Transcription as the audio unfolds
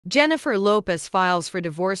Jennifer Lopez files for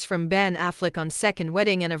divorce from Ben Affleck on second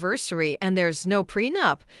wedding anniversary, and there's no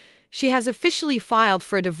prenup. She has officially filed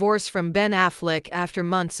for divorce from Ben Affleck after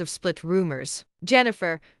months of split rumors.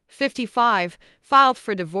 Jennifer, 55, filed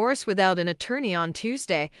for divorce without an attorney on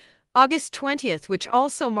Tuesday, August 20th, which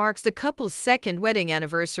also marks the couple's second wedding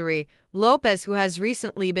anniversary. Lopez, who has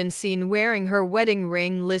recently been seen wearing her wedding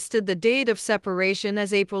ring, listed the date of separation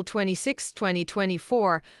as April 26,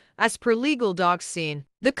 2024, as per legal docs seen.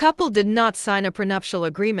 The couple did not sign a prenuptial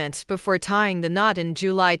agreement before tying the knot in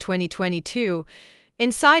July 2022,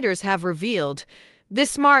 insiders have revealed.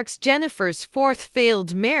 This marks Jennifer's fourth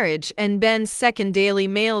failed marriage, and Ben's second.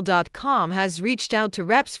 DailyMail.com has reached out to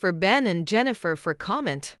reps for Ben and Jennifer for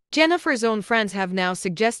comment. Jennifer's own friends have now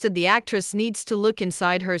suggested the actress needs to look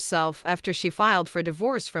inside herself after she filed for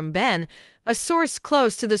divorce from Ben. A source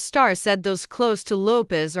close to the star said those close to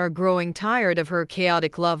Lopez are growing tired of her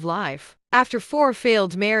chaotic love life. After 4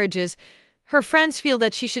 failed marriages, her friends feel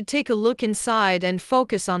that she should take a look inside and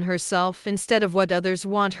focus on herself instead of what others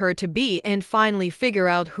want her to be, and finally figure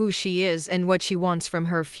out who she is and what she wants from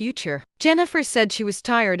her future. Jennifer said she was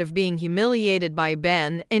tired of being humiliated by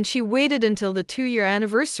Ben, and she waited until the 2-year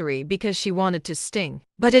anniversary because she wanted to sting.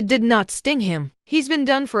 But it did not sting him. He's been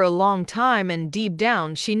done for a long time, and deep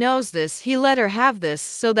down she knows this. He let her have this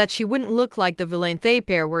so that she wouldn't look like the villain. The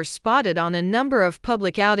pair were spotted on a number of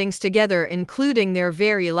public outings together, including their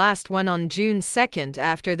very last one on June 2nd,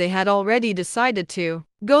 after they had already decided to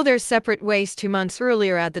go their separate ways 2 months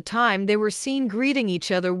earlier. At the time, they were seen greeting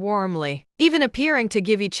each other warmly, even appearing to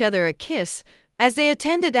give each other a kiss, as they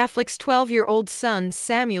attended Affleck's 12-year-old son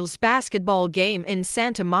Samuel's basketball game in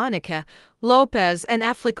Santa Monica. Lopez and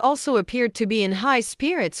Affleck also appeared to be in high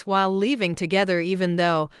spirits while leaving together, even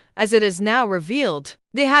though, as it is now revealed,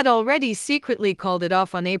 they had already secretly called it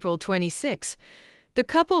off on April 26. The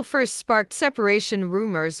couple first sparked separation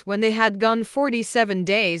rumors when they had gone 47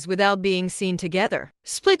 days without being seen together.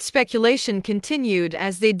 Split speculation continued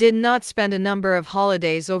as they did not spend a number of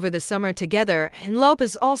holidays over the summer together, and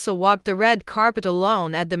Lopez also walked the red carpet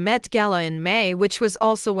alone at the Met Gala in May, which was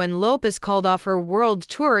also when Lopez called off her world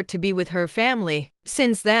tour to be with her family.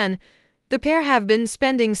 Since then, the pair have been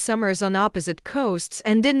spending summers on opposite coasts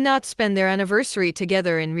and did not spend their anniversary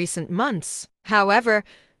together in recent months. However,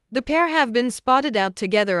 the pair have been spotted out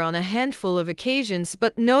together on a handful of occasions,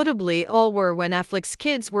 but notably all were when Affleck's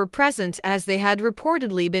kids were present, as they had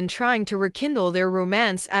reportedly been trying to rekindle their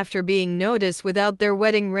romance after being noticed without their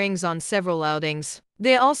wedding rings on several outings.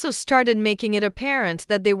 They also started making it apparent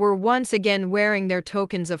that they were once again wearing their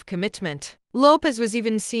tokens of commitment. Lopez was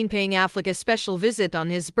even seen paying Affleck a special visit on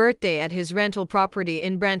his birthday at his rental property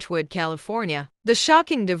in Brentwood, California. The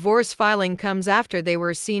shocking divorce filing comes after they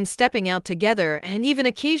were seen stepping out together and even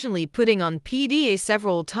occasionally putting on PDA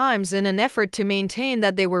several times in an effort to maintain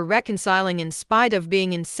that they were reconciling in spite of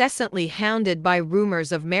being incessantly hounded by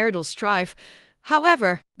rumors of marital strife.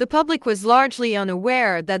 However, the public was largely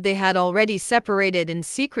unaware that they had already separated in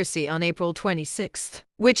secrecy on April 26,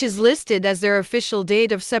 which is listed as their official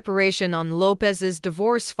date of separation on Lopez's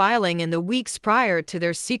divorce filing in the weeks prior to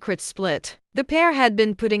their secret split. The pair had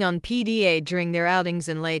been putting on PDA during their outings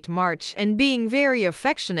in late March and being very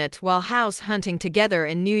affectionate while house hunting together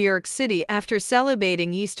in New York City after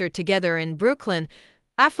celebrating Easter together in Brooklyn.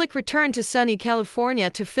 Affleck returned to sunny California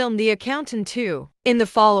to film The Accountant 2. In the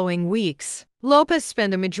following weeks, Lopez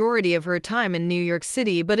spent a majority of her time in New York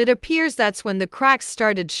City, but it appears that's when the cracks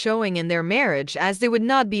started showing in their marriage, as they would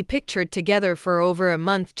not be pictured together for over a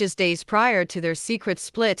month. Just days prior to their secret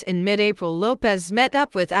split in mid-April, Lopez met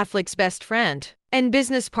up with Affleck's best friend and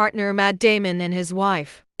business partner Matt Damon and his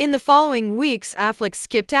wife. In the following weeks, Affleck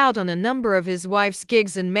skipped out on a number of his wife's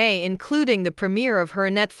gigs in May, including the premiere of her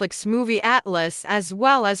Netflix movie Atlas, as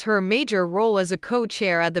well as her major role as a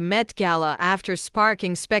co-chair at the Met Gala, after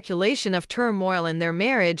sparking speculation of turmoil in their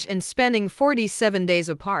marriage and spending 47 days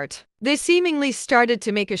apart. They seemingly started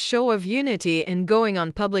to make a show of unity and going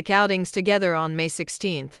on public outings together on May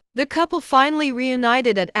 16. The couple finally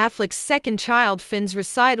reunited at Affleck's second child Finn's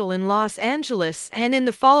recital in Los Angeles, and in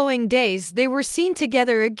the following days they were seen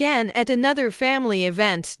together again at another family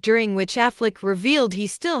event, during which Affleck revealed he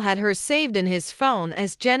still had her saved in his phone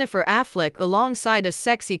as Jennifer Affleck alongside a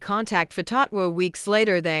sexy contact photo. Weeks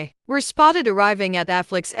later, they were spotted arriving at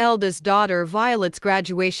Affleck's eldest daughter Violet's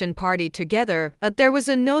graduation party together, but there was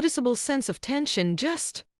a noticeable sense of tension.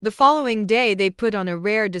 Just the following day, they put on a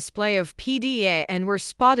rare display of PDA and were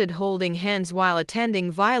spotted holding hands while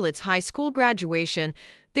attending Violet's high school graduation.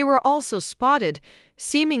 They were also spotted,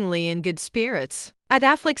 seemingly in good spirits, at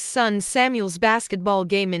Affleck's son Samuel's basketball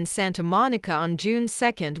game in Santa Monica on June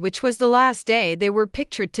 2nd, which was the last day they were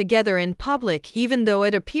pictured together in public, even though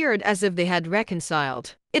it appeared as if they had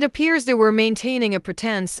reconciled. It appears they were maintaining a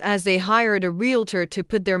pretense as they hired a realtor to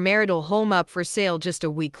put their marital home up for sale just a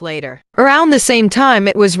week later. Around the same time,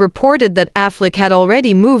 it was reported that Affleck had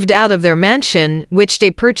already moved out of their mansion, which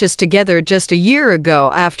they purchased together just a year ago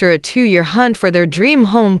after a 2-year hunt for their dream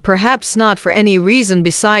home, perhaps not for any reason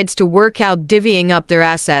besides to work out divvying up their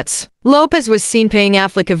assets. Lopez was seen paying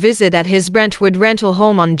Affleck a visit at his Brentwood rental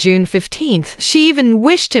home on June 15th. She even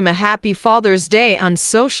wished him a happy Father's Day on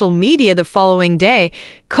social media the following day,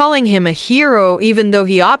 calling him a hero even though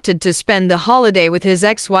he opted to spend the holiday with his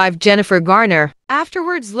ex-wife Jennifer Garner.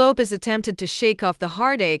 Afterwards, Lopez attempted to shake off the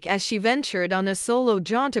heartache as she ventured on a solo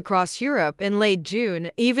jaunt across Europe in late June,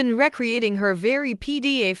 even recreating her very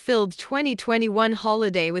PDA-filled 2021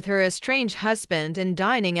 holiday with her estranged husband and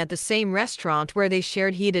dining at the same restaurant where they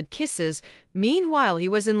shared heated kisses. Meanwhile, he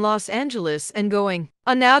was in Los Angeles and going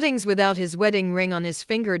on outings without his wedding ring on his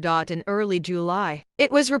finger. In early July,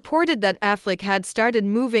 it was reported that Affleck had started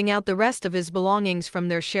moving out the rest of his belongings from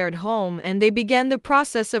their shared home, and they began the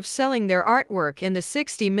process of selling their artwork in the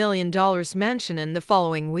 $60 million mansion in the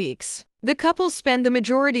following weeks. The couple spent the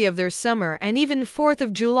majority of their summer and even 4th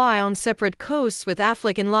of July on separate coasts, with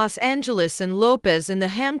Affleck in Los Angeles and Lopez in the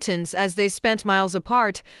Hamptons, as they spent miles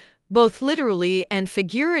apart, both literally and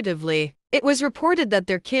figuratively. It was reported that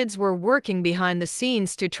their kids were working behind the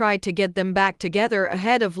scenes to try to get them back together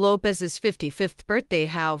ahead of Lopez's 55th birthday.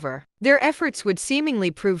 However, their efforts would seemingly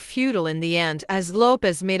prove futile in the end, as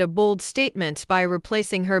Lopez made a bold statement by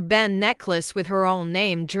replacing her band necklace with her own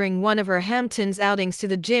name during one of her Hamptons outings to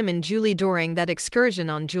the gym in July during that excursion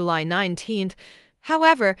on July 19th.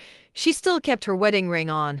 However, she still kept her wedding ring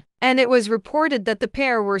on, and it was reported that the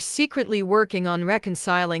pair were secretly working on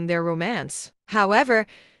reconciling their romance. However,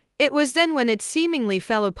 it was then when it seemingly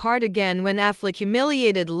fell apart again, when Affleck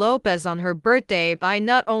humiliated Lopez on her birthday by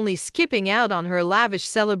not only skipping out on her lavish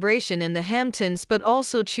celebration in the Hamptons but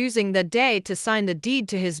also choosing that day to sign the deed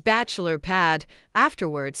to his bachelor pad.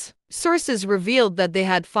 Afterwards, sources revealed that they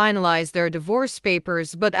had finalized their divorce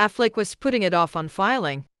papers, but Affleck was putting it off on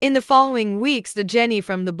filing. In the following weeks, the Jenny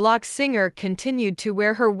from the Block singer continued to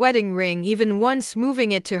wear her wedding ring, even once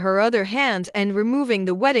moving it to her other hand and removing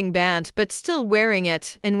the wedding band, but still wearing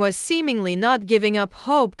it, and was seemingly not giving up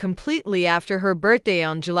hope completely. After her birthday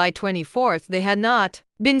on July 24th, they had not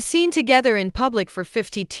been seen together in public for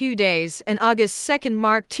 52 days, and August 2nd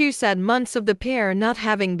marked 2 sad months of the pair not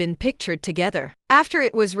having been pictured together. After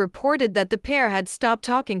it was reported that the pair had stopped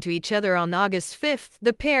talking to each other on August 5th,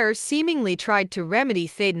 the pair seemingly tried to remedy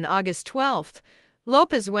fate on August 12th.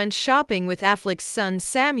 Lopez went shopping with Affleck's son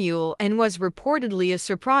Samuel and was reportedly a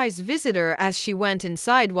surprise visitor as she went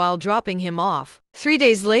inside while dropping him off. 3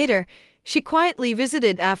 days later, she quietly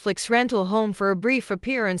visited Affleck's rental home for a brief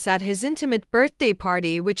appearance at his intimate birthday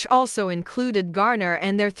party, which also included Garner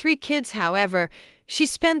and their 3 kids. However, she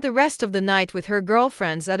spent the rest of the night with her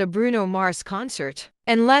girlfriends at a Bruno Mars concert.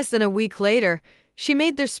 And less than a week later, she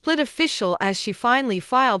made their split official as she finally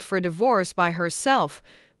filed for divorce by herself,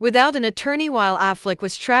 without an attorney, while Affleck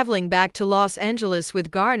was traveling back to Los Angeles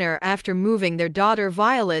with Garner after moving their daughter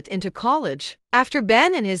Violet into college. After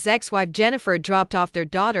Ben and his ex-wife Jennifer dropped off their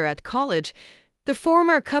daughter at college, the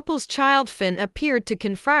former couple's child Finn appeared to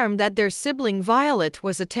confirm that their sibling Violet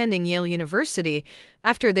was attending Yale University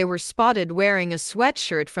after they were spotted wearing a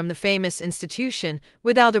sweatshirt from the famous institution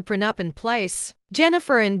without a prenup in place.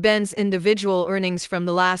 Jennifer and Ben's individual earnings from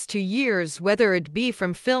the last 2 years, whether it be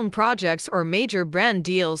from film projects or major brand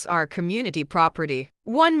deals, are community property.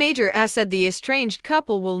 One major asset the estranged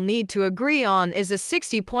couple will need to agree on is a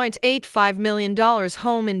 $60.85 million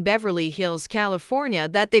home in Beverly Hills, California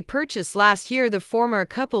that they purchased last year. The former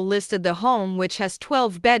couple listed the home, which has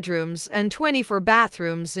 12 bedrooms and 24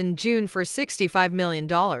 bathrooms, in June for $65 million.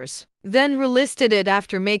 Then relisted it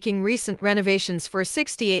after making recent renovations for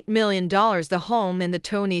 $68 million. The home in the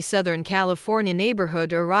Tony, Southern California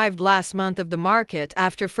neighborhood arrived last month of the market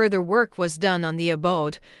after further work was done on the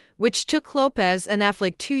abode, which took Lopez and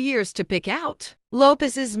Affleck 2 years to pick out.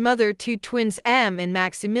 Lopez's mother, 2 twins, Em and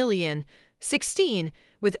Maximilian, 16,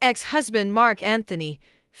 with ex-husband Mark Anthony,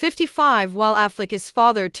 55, while Affleck is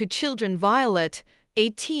father to children Violet,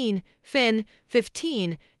 18, Finn,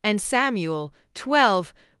 15, and Samuel,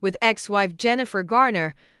 12, with ex-wife Jennifer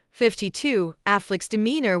Garner, 52. Affleck's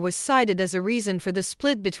demeanor was cited as a reason for the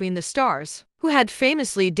split between the stars, who had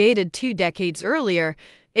famously dated 2 decades earlier.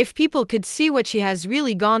 If people could see what she has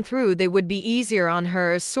really gone through, they would be easier on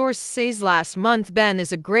her. A source says last month, Ben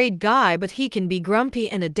is a great guy, but he can be grumpy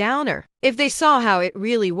and a downer. If they saw how it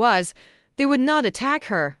really was, They would not attack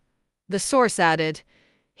her. The source added.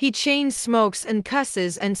 He chain smokes and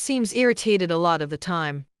cusses and seems irritated a lot of the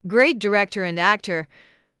time. Great director and actor,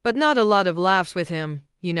 but not a lot of laughs with him,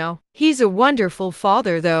 you know. He's a wonderful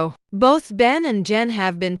father, though. Both Ben and Jen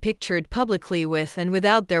have been pictured publicly with and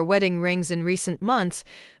without their wedding rings in recent months.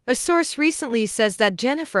 A source recently says that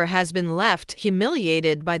Jennifer has been left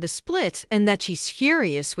humiliated by the split and that she's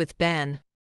furious with Ben.